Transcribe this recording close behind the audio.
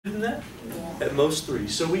than that? Yeah. At most 3.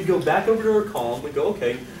 So we go back over to our column. We go,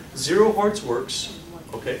 okay, 0 hearts works.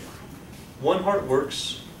 Okay. 1 heart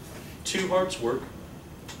works. 2 hearts work.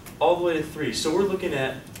 All the way to 3. So we're looking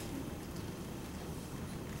at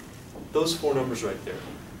those 4 numbers right there.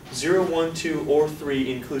 0, 1, 2, or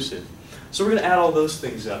 3 inclusive. So we're going to add all those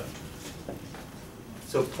things up.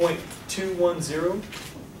 So 0.210,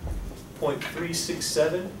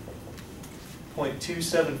 0.367,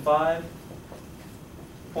 0.275,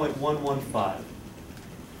 0.115.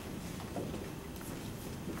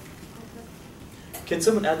 Can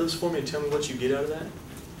someone add those for me and tell me what you get out of that?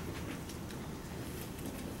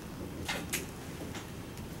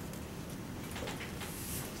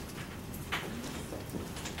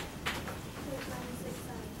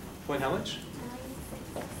 Point how much?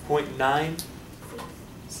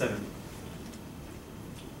 0.97.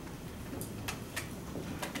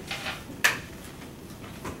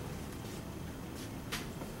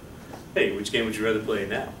 Hey, which game would you rather play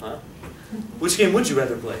now, huh? Which game would you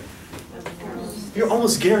rather play? You're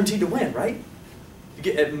almost guaranteed to win, right? You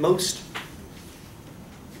get at most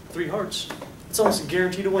 3 hearts. It's almost a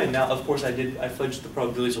guarantee to win. Now, of course, I fudged the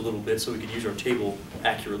probabilities a little bit so we could use our table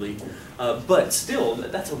accurately. But still,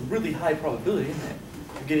 that's a really high probability, isn't it?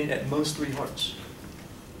 Of getting at most 3 hearts.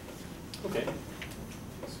 Okay.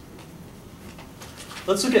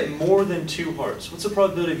 Let's look at more than 2 hearts. What's the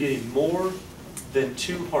probability of getting more than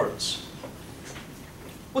 2 hearts?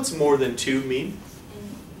 What's more than 2 mean?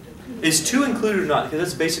 Is 2 included or not? Because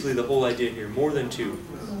that's basically the whole idea here. More than 2.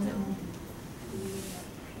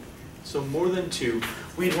 So more than 2.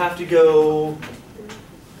 We'd have to go,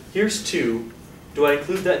 here's 2. Do I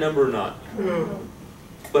include that number or not? No.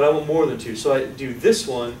 But I want more than 2. So I do this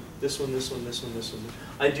one, this one, this one, this one, this one.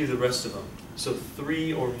 I do the rest of them. So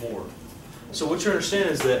 3 or more. So what you understand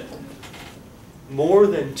is that more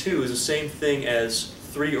than 2 is the same thing as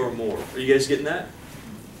 3 or more. Are you guys getting that?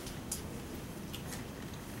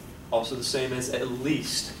 Also the same as at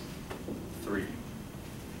least 3.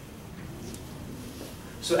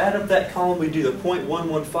 So add up that column, we do the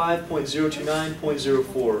 0.115, 0.029,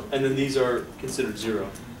 0.04, and then these are considered 0.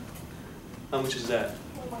 How much is that?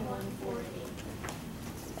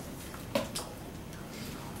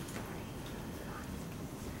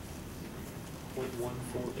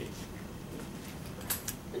 0.148.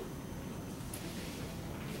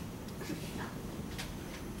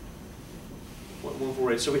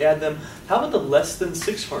 So we add them. How about the less than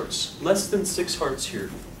 6 hearts? Less than 6 hearts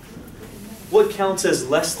here. What counts as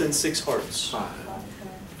less than 6 hearts? 5.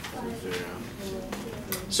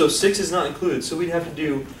 So 6 is not included. So we'd have to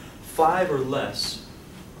do 5 or less.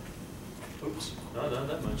 Oops, not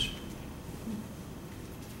that much.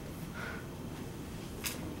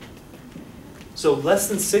 So less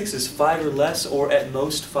than 6 is 5 or less, or at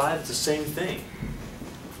most 5. It's the same thing.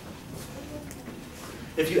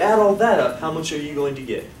 If you add all that up, how much are you going to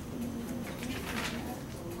get?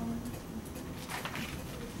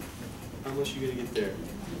 How much are you going to get there?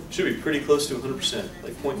 Should be pretty close to 100%,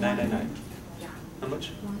 like 0.999. How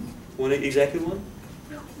much? 1, exactly 1?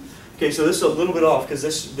 Okay, so this is a little bit off because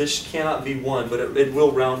this cannot be 1, but it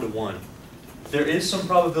will round to 1. There is some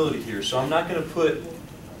probability here, so I'm not going to put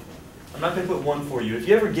 1 for you. If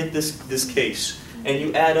you ever get this case and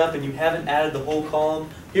you add up and you haven't added the whole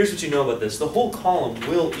column, here's what you know about this. The whole column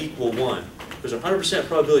will equal 1. There's a 100%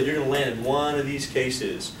 probability you're going to land in one of these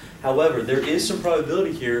cases. However, there is some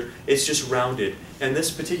probability here. It's just rounded. In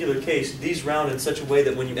this particular case, these round in such a way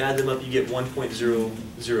that when you add them up, you get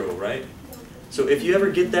 1.00, right? So if you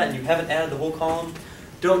ever get that and you haven't added the whole column,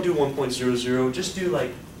 don't do 1.00. Just do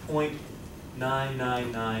like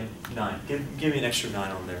 0.9999. Give me an extra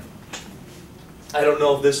 9 on there. I don't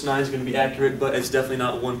know if this 9 is going to be accurate, but it's definitely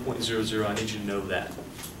not 1.00. I need you to know that.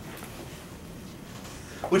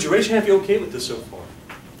 Would you raise your hand if you're okay with this so far?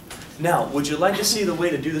 Now, would you like to see the way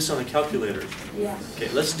to do this on a calculator? Yes. Okay,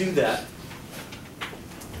 let's do that.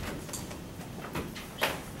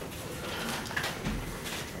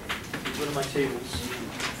 Go to my tables.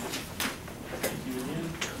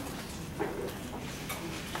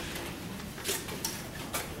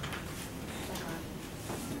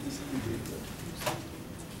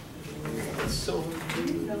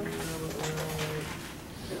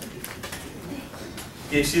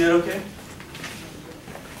 Do you see that okay?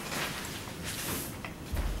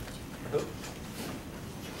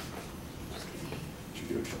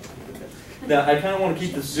 Now I kind of want to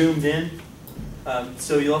keep this zoomed in,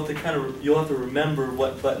 so you'll have to remember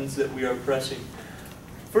what buttons that we are pressing.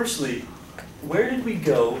 Firstly, where did we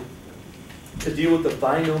go to deal with the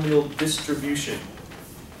binomial distribution?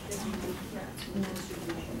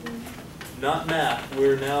 Not math.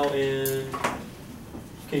 We're now in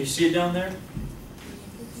Can you see it down there?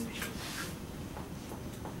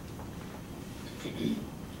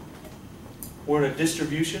 We're in a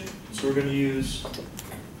distribution, so we're going to use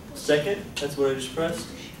second. That's what I just pressed.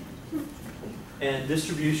 And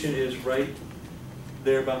distribution is right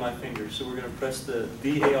there by my finger. So we're going to press the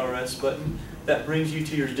VARS button. That brings you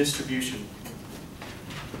to your distribution.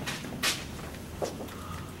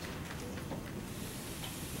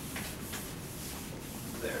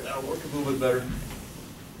 There, that'll work a little bit better.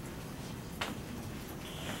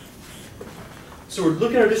 So we're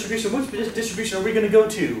looking at our distribution. Which distribution are we going to go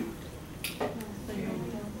to?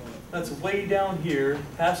 That's way down here,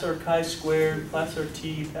 past our chi-squared, past our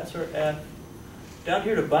t, past our f. Down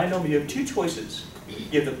here to binomial, you have two choices.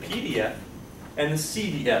 You have the PDF and the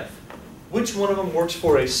CDF. Which one of them works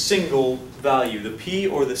for a single value, the P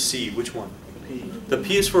or the C? Which one? The P. The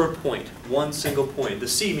P is for a point, one single point. The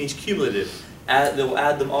C means cumulative. They'll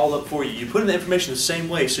add them all up for you. You put in the information the same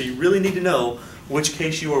way, so you really need to know which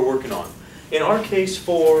case you are working on. In our case,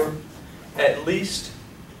 for at least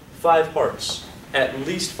 5 hearts. At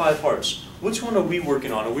least 5 hearts. Which one are we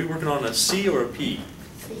working on? Are we working on a C or a P?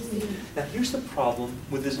 C. Now here's the problem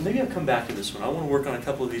with this. Maybe I'll come back to this one. I want to work on a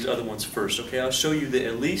couple of these other ones first. Okay, I'll show you the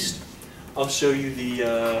at least. I'll show you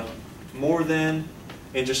the more than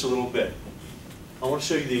in just a little bit. I want to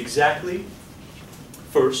show you the exactly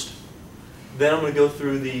first. Then I'm going to go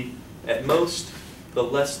through the at most, the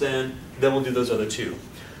less than. Then we'll do those other two.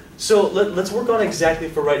 So let's work on exactly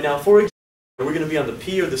for right now. For example, are we going to be on the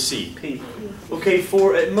P or the C? P. Okay,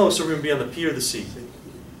 for at most, are we going to be on the P or the C?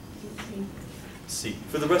 C.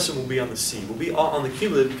 For the rest of them, we'll be on the C. We'll be all on the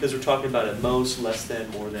cumulative because we're talking about at most, less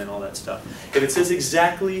than, more than, all that stuff. If it says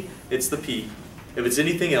exactly, it's the P. If it's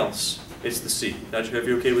anything else, it's the C. Now, if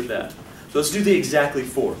you're okay with that. So let's do the exactly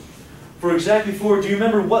for. For exactly for, do you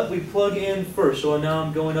remember what we plug in first? So now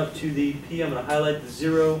I'm going up to the P. I'm going to highlight the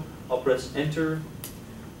 0. I'll press enter.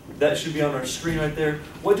 That should be on our screen right there.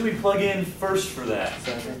 What do we plug in first for that?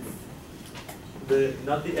 7.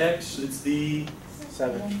 Not the X, it's the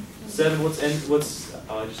 7. 7. What's N? What's?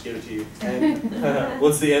 Oh, I just gave it to you. N.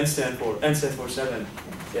 What's the N stand for? N stands for 7.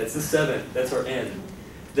 Yeah, it's the 7. That's our N.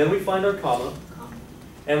 Then we find our comma,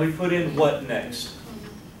 and we put in what next?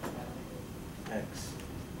 X.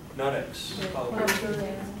 Not X.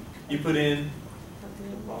 You put in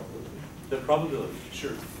the probability.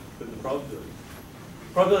 Sure. Put the probability.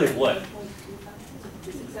 Probability of what?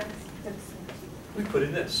 We put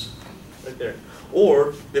in this, right there.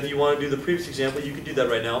 Or, if you want to do the previous example, you could do that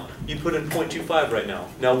right now. You put in 0.25 right now.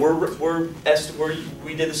 Now,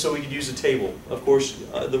 we did this so we could use a table. Of course,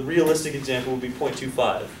 the realistic example would be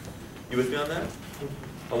 0.25. You with me on that?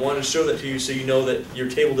 I wanted to show that to you so you know that your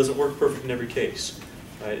table doesn't work perfect in every case.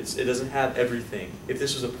 Right? It doesn't have everything. If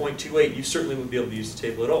this was a 0.28, you certainly wouldn't be able to use the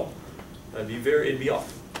table at all. It'd be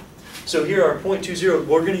off. So here our 0.20,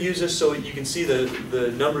 we're going to use this so you can see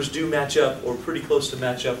the numbers do match up or pretty close to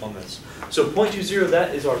match up on this. So 0.20,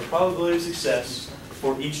 that is our probability of success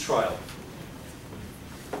for each trial.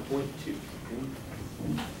 0.2.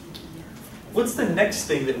 What's the next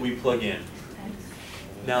thing that we plug in?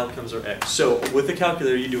 Now comes our X. So with the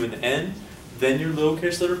calculator, you're doing the N, then your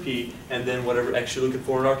lowercase letter P, and then whatever X you're looking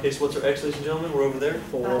for. In our case, what's our X, ladies and gentlemen? We're over there?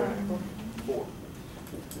 4. 4.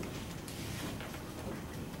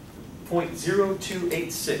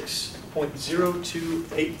 0.0286.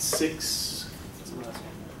 0.0286.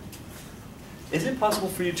 Is it possible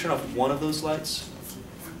for you to turn off one of those lights?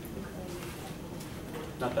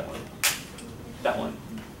 Not that one. That one.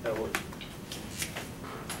 That'll work.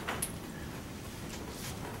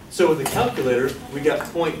 So with the calculator, we got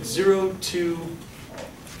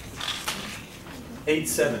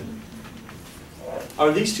 0.0287.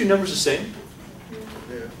 Are these two numbers the same?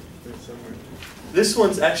 Yeah, they're somewhere. This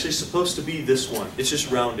one's actually supposed to be this one. It's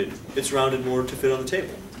just rounded. It's rounded more to fit on the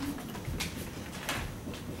table.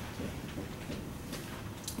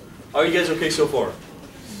 Are you guys okay so far?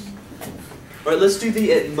 All right, let's do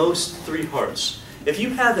the at most 3 hearts. If you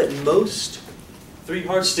have at most 3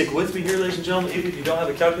 hearts, stick with me here, ladies and gentlemen. Even if you don't have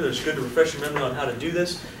a calculator, it's good to refresh your memory on how to do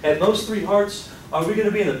this. At most 3 hearts, are we going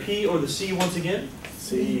to be in the P or the C once again?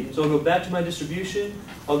 C. So I'll go back to my distribution.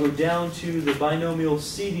 I'll go down to the binomial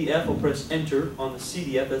CDF. I'll press enter on the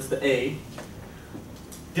CDF. That's the A.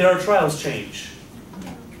 Did our trials change?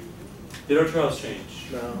 Did our trials change?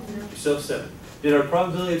 No. We still have 7. Did our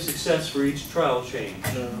probability of success for each trial change?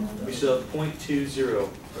 No. We still have 0.20 or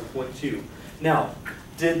 0.2. Now,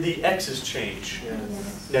 did the X's change?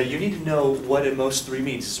 Yes. Now you need to know what at most 3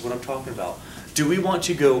 means. This is what I'm talking about. Do we want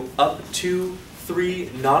to go up to 3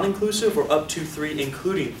 non-inclusive or up to 3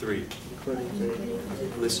 including 3? Including 3.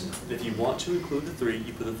 Listen, if you want to include the 3,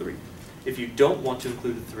 you put the 3. If you don't want to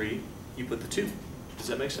include the 3, you put the 2. Does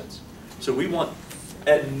that make sense? So we want,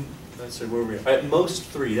 let's say where we are, at most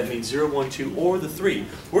 3. That means 0, 1, 2, or the 3.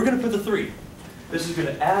 We're going to put the 3. This is going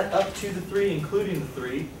to add up to the 3, including the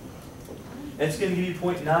 3. And it's going to give you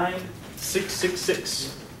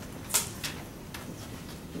 0.9666.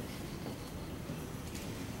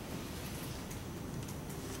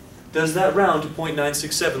 Does that round to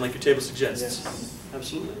 0.967 like your table suggests? Yes.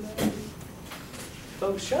 Absolutely.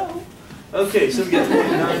 Folks, show. Okay, so we get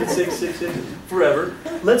 0.9666 forever.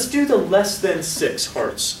 Let's do the less than 6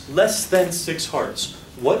 hearts. Less than 6 hearts.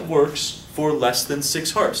 What works for less than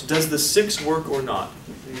 6 hearts? Does the 6 work or not?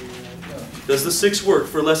 Does the 6 work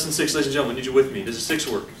for less than 6, ladies and gentlemen? Need you with me? Does the 6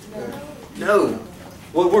 work? No.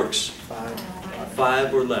 What works? 5.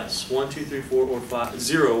 5 or less. 1, 2, 3, 4, or 5.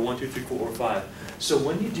 0, 1, 2, 3, 4, or 5. So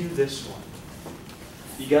when you do this one,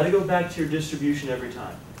 you got to go back to your distribution every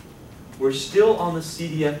time. We're still on the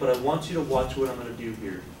CDF, but I want you to watch what I'm going to do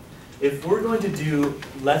here. If we're going to do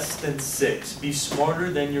less than 6, be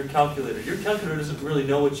smarter than your calculator. Your calculator doesn't really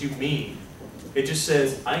know what you mean. It just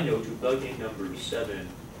says, I know to plug in number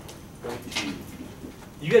 7.2.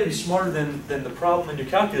 You got to be smarter than the problem in your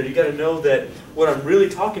calculator. You got to know that what I'm really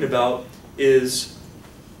talking about is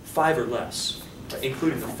 5 or less, right?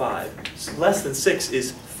 Including the 5. Less than 6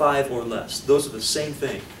 is 5 or less. Those are the same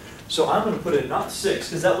thing. So I'm going to put in not 6,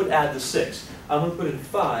 because that would add the 6. I'm going to put in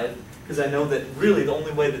 5, because I know that really the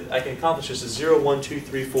only way that I can accomplish this is 0, 1, 2,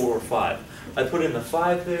 3, 4, or 5. I put in the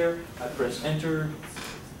 5 there, I press enter.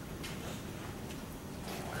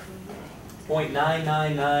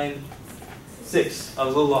 0.9996. I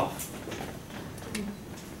was a little off.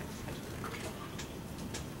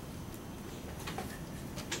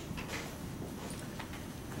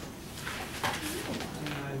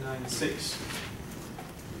 .996.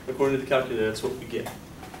 According to the calculator, that's what we get.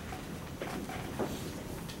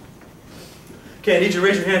 Okay, I need you to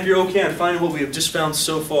raise your hand if you're okay on finding what we have just found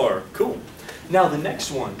so far. Cool. Now the next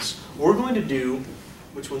ones, we're going to do,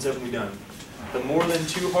 which ones haven't we done? The more than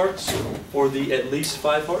 2 hearts or the at least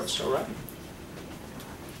 5 hearts, all right?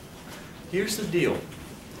 Here's the deal.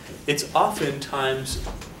 It's oftentimes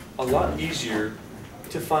a lot easier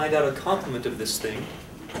to find out a complement of this thing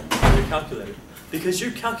than your calculator, because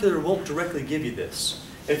your calculator won't directly give you this.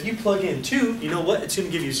 If you plug in 2, you know what? It's going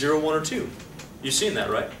to give you 0, 1, or 2. You've seen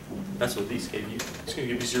that, right? That's what these gave you. It's going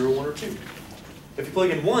to give you 0, 1, or 2. If you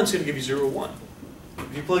plug in 1, it's going to give you 0, 1.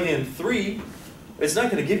 If you plug in 3, it's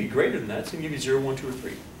not going to give you greater than that. It's going to give you 0, 1, 2, or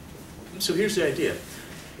 3. So here's the idea.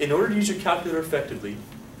 In order to use your calculator effectively,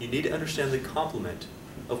 you need to understand the complement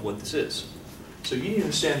of what this is. So you need to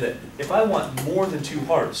understand that if I want more than 2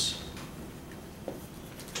 hearts,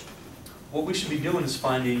 what we should be doing is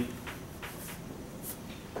finding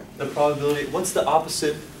the probability. What's the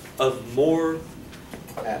opposite of more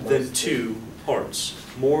than 2 hearts?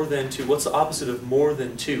 More than 2. What's the opposite of more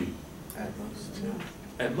than 2? At most 2.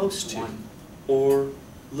 At most 2. Or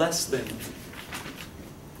less than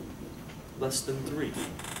 3.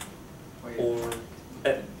 Or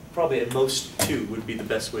probably at most 2 would be the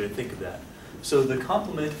best way to think of that. So the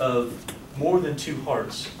complement of more than 2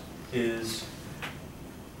 hearts is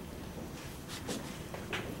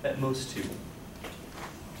at most 2.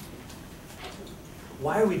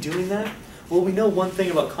 Why are we doing that? Well, we know one thing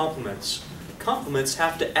about complements. Complements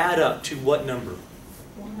have to add up to what number?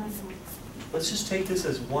 1. Let's just take this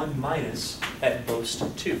as 1 minus at most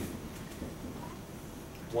 2.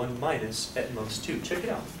 1 minus at most 2. Check it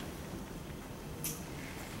out.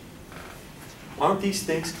 Aren't these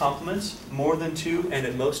things complements? More than 2 and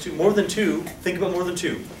at most 2? More than 2, think about more than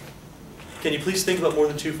 2. Can you please think about more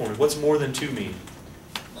than 2 for me? What's more than 2 mean?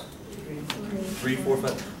 3, 4,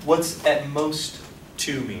 5. What's at most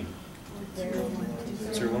 2 mean? 0, 1,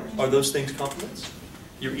 2. 0, 1. Are those things complements?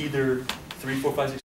 You're either 3, 4, 5, 6.